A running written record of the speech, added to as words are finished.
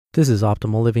This is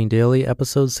Optimal Living Daily,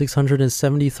 episode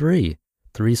 673.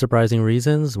 3 Surprising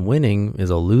Reasons Winning is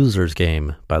a Loser's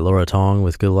Game by Laura Tong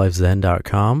with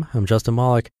GoodLifeZen.com. I'm Justin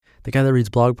Malik, the guy that reads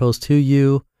blog posts to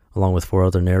you, along with 4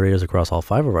 other narrators across all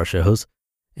 5 of our shows.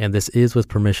 And this is with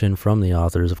permission from the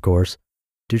authors, of course.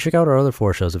 Do check out our other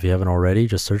 4 shows if you haven't already.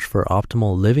 Just search for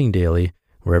Optimal Living Daily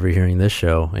wherever you're hearing this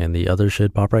show, and the others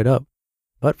should pop right up.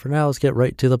 But for now, let's get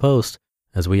right to the post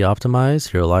as we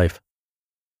optimize your life.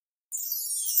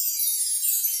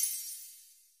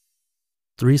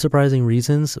 3 Surprising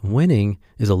Reasons Winning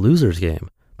is a Loser's Game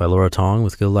by Laura Tong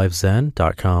with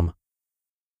GoodLifeZen.com.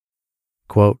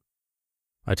 Quote,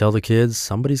 I tell the kids,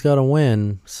 somebody's got to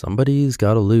win, somebody's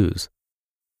got to lose.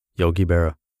 Yogi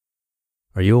Berra.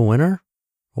 Are you a winner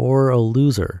or a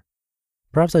loser?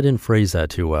 Perhaps I didn't phrase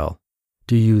that too well.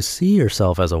 Do you see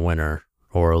yourself as a winner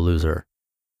or a loser?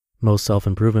 Most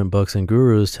self-improvement books and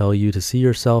gurus tell you to see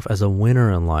yourself as a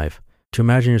winner in life, to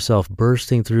imagine yourself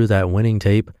bursting through that winning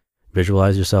tape.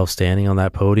 Visualize yourself standing on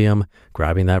that podium,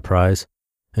 grabbing that prize.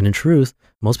 And in truth,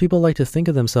 most people like to think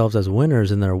of themselves as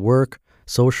winners in their work,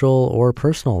 social, or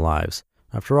personal lives.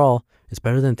 After all, it's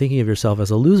better than thinking of yourself as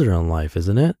a loser in life,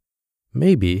 isn't it?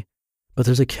 Maybe, but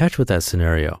there's a catch with that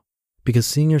scenario, because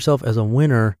seeing yourself as a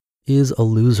winner is a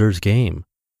loser's game.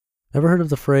 Ever heard of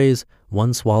the phrase,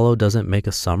 one swallow doesn't make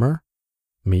a summer?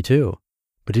 Me too.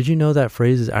 But did you know that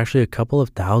phrase is actually a couple of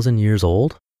thousand years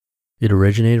old? It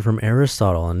originated from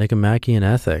Aristotle and Nicomachean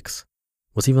ethics.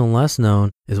 What's even less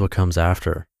known is what comes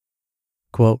after.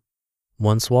 Quote,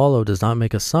 one swallow does not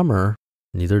make a summer,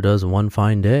 neither does one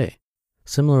fine day.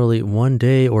 Similarly, one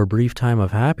day or brief time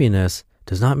of happiness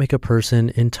does not make a person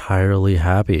entirely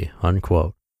happy,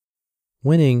 unquote.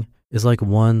 Winning is like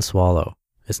one swallow.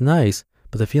 It's nice,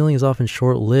 but the feeling is often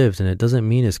short-lived and it doesn't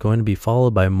mean it's going to be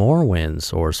followed by more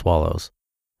wins or swallows.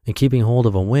 And keeping hold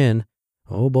of a win,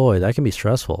 oh boy, that can be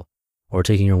stressful. Or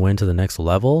taking your win to the next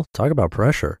level, talk about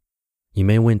pressure. You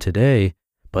may win today,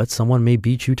 but someone may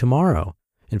beat you tomorrow.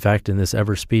 In fact, in this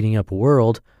ever speeding up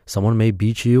world, someone may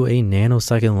beat you a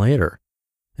nanosecond later.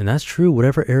 And that's true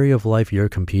whatever area of life you're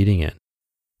competing in.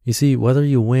 You see, whether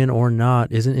you win or not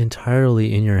isn't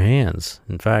entirely in your hands.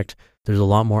 In fact, there's a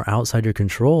lot more outside your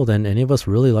control than any of us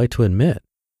really like to admit.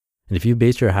 And if you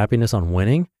base your happiness on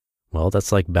winning, well,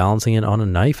 that's like balancing it on a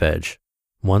knife edge.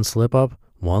 One slip up,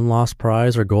 one lost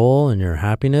prize or goal, and your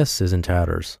happiness is in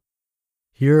tatters.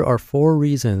 Here are 4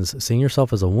 reasons seeing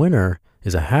yourself as a winner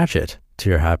is a hatchet to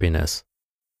your happiness.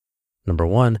 Number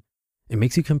 1, it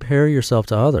makes you compare yourself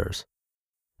to others.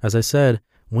 As I said,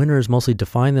 winners mostly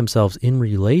define themselves in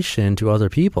relation to other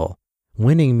people.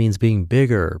 Winning means being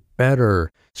bigger,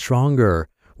 better, stronger,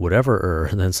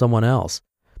 whatever than someone else.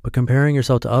 But comparing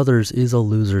yourself to others is a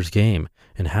loser's game,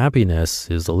 and happiness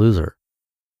is the loser.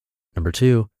 Number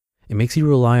 2, it makes you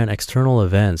rely on external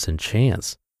events and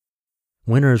chance.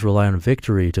 Winners rely on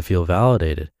victory to feel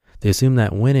validated. They assume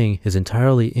that winning is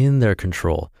entirely in their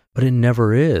control, but it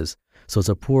never is, so it's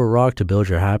a poor rock to build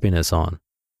your happiness on.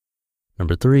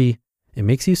 Number 3, it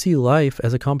makes you see life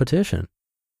as a competition.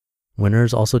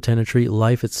 Winners also tend to treat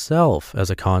life itself as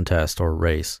a contest or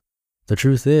race. The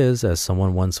truth is, as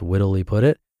someone once wittily put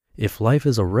it, if life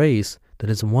is a race, then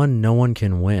it's one no one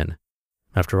can win.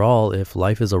 After all, if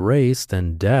life is a race,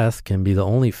 then death can be the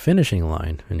only finishing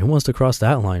line, and who wants to cross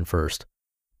that line first?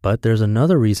 But there's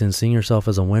another reason seeing yourself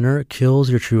as a winner kills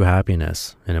your true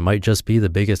happiness, and it might just be the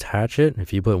biggest hatchet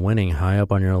if you put winning high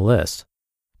up on your list.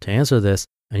 To answer this,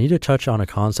 I need to touch on a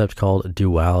concept called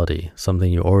duality,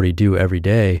 something you already do every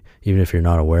day, even if you're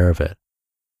not aware of it.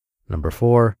 Number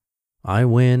 4, I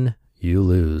win, you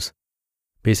lose.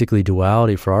 Basically,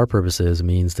 duality for our purposes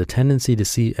means the tendency to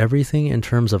see everything in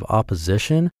terms of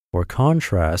opposition or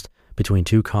contrast between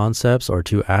 2 concepts or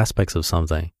 2 aspects of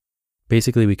something.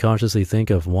 Basically, we consciously think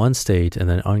of one state and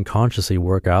then unconsciously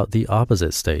work out the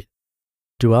opposite state.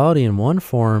 Duality in one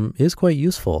form is quite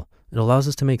useful. It allows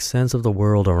us to make sense of the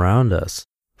world around us.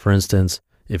 For instance,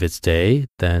 if it's day,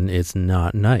 then it's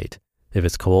not night. If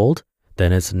it's cold,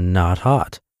 then it's not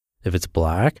hot. If it's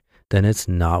black, then it's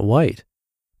not white.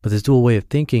 But this dual way of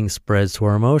thinking spreads to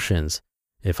our emotions.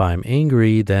 If I'm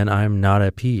angry, then I'm not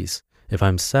at peace. If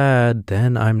I'm sad,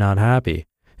 then I'm not happy.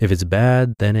 If it's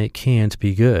bad, then it can't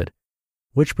be good.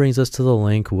 Which brings us to the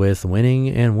link with winning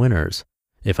and winners.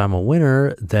 If I'm a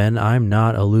winner, then I'm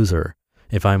not a loser.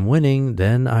 If I'm winning,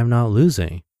 then I'm not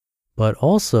losing. But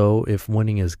also, if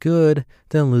winning is good,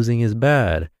 then losing is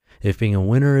bad. If being a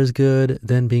winner is good,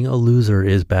 then being a loser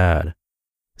is bad.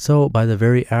 So by the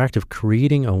very act of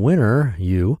creating a winner,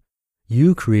 you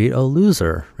create a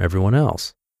loser, everyone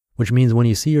else. Which means when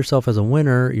you see yourself as a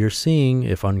winner, you're seeing,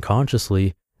 if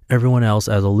unconsciously, everyone else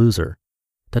as a loser.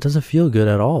 That doesn't feel good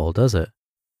at all, does it?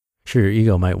 Sure, your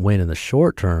ego might win in the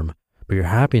short term, but your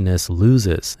happiness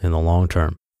loses in the long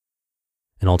term.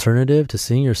 An alternative to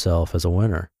seeing yourself as a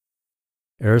winner.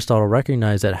 Aristotle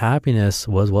recognized that happiness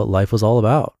was what life was all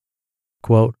about.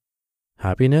 Quote,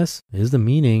 happiness is the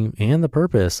meaning and the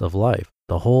purpose of life,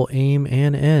 the whole aim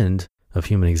and end of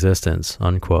human existence,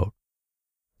 unquote.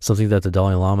 Something that the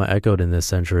Dalai Lama echoed in this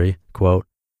century, quote,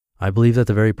 I believe that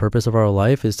the very purpose of our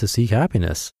life is to seek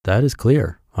happiness. That is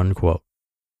clear, unquote.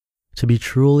 To be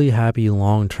truly happy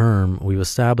long term, we've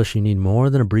established you need more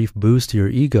than a brief boost to your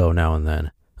ego now and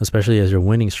then, especially as your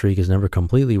winning streak is never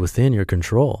completely within your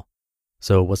control.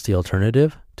 So what's the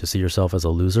alternative? To see yourself as a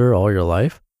loser all your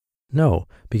life? No,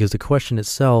 because the question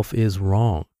itself is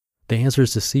wrong. The answer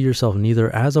is to see yourself neither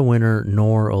as a winner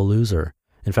nor a loser.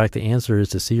 In fact, the answer is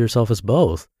to see yourself as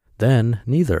both, then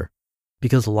neither.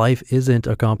 Because life isn't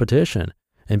a competition,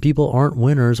 and people aren't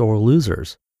winners or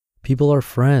losers. People are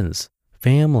friends,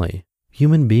 family,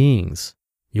 human beings,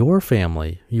 your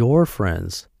family, your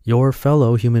friends, your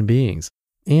fellow human beings,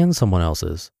 and someone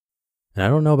else's. And I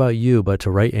don't know about you, but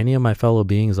to write any of my fellow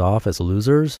beings off as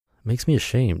losers makes me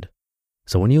ashamed.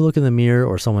 So when you look in the mirror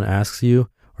or someone asks you,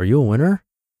 are you a winner?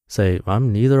 Say,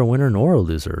 I'm neither a winner nor a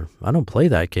loser. I don't play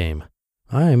that game.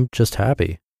 I'm just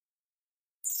happy.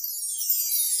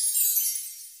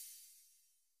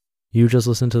 You just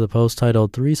listened to the post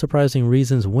titled 3 Surprising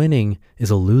Reasons Winning is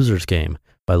a Loser's Game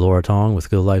by Laura Tong with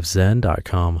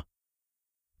GoodLifeZen.com.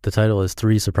 The title is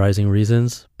 3 Surprising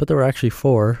Reasons, but there were actually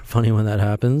 4. Funny when that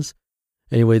happens.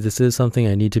 Anyway, this is something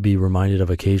I need to be reminded of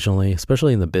occasionally,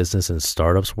 especially in the business and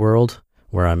startups world,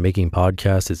 where I'm making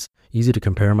podcasts. It's easy to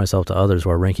compare myself to others who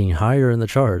are ranking higher in the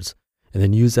charts, and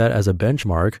then use that as a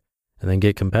benchmark, and then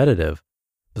get competitive.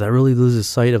 But that really loses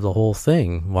sight of the whole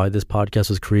thing, why this podcast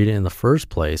was created in the first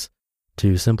place,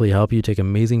 to simply help you take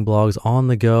amazing blogs on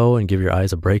the go and give your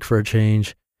eyes a break for a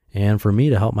change, and for me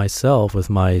to help myself with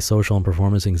my social and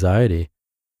performance anxiety.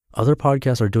 Other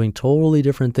podcasts are doing totally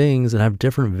different things and have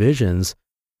different visions.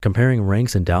 Comparing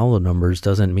ranks and download numbers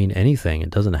doesn't mean anything. It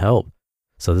doesn't help.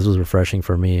 So this was refreshing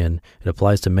for me, and it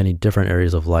applies to many different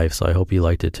areas of life, so I hope you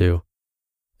liked it too.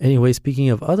 Anyway, speaking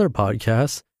of other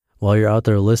podcasts, while you're out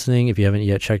there listening, if you haven't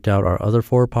yet checked out our other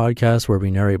 4 podcasts where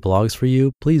we narrate blogs for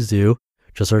you, please do.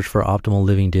 Just search for Optimal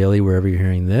Living Daily wherever you're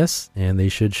hearing this, and they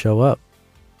should show up.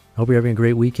 I hope you're having a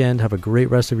great weekend. Have a great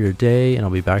rest of your day, and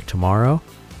I'll be back tomorrow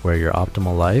where your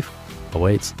optimal life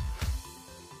awaits.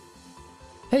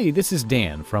 Hey, this is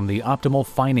Dan from the Optimal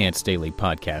Finance Daily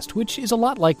podcast, which is a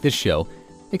lot like this show,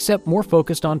 except more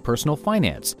focused on personal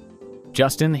finance.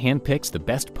 Justin handpicks the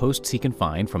best posts he can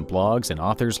find from blogs and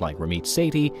authors like Ramit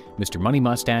Sethi, Mr. Money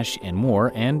Mustache, and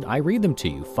more, and I read them to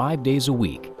you 5 days a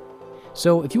week.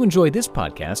 So if you enjoy this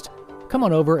podcast, come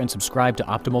on over and subscribe to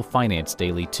Optimal Finance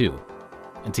Daily too.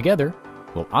 And together,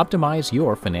 we'll optimize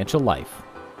your financial life.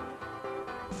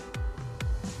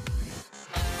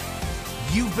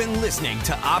 You've been listening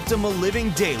to Optimal Living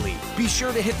Daily. Be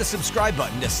sure to hit the subscribe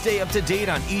button to stay up to date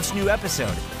on each new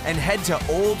episode, and head to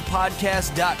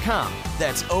oldpodcast.com.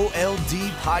 That's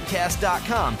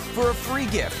OLDpodcast.com for a free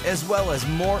gift, as well as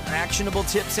more actionable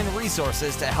tips and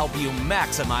resources to help you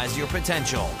maximize your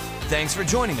potential. Thanks for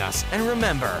joining us, and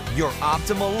remember, your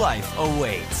optimal life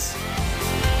awaits.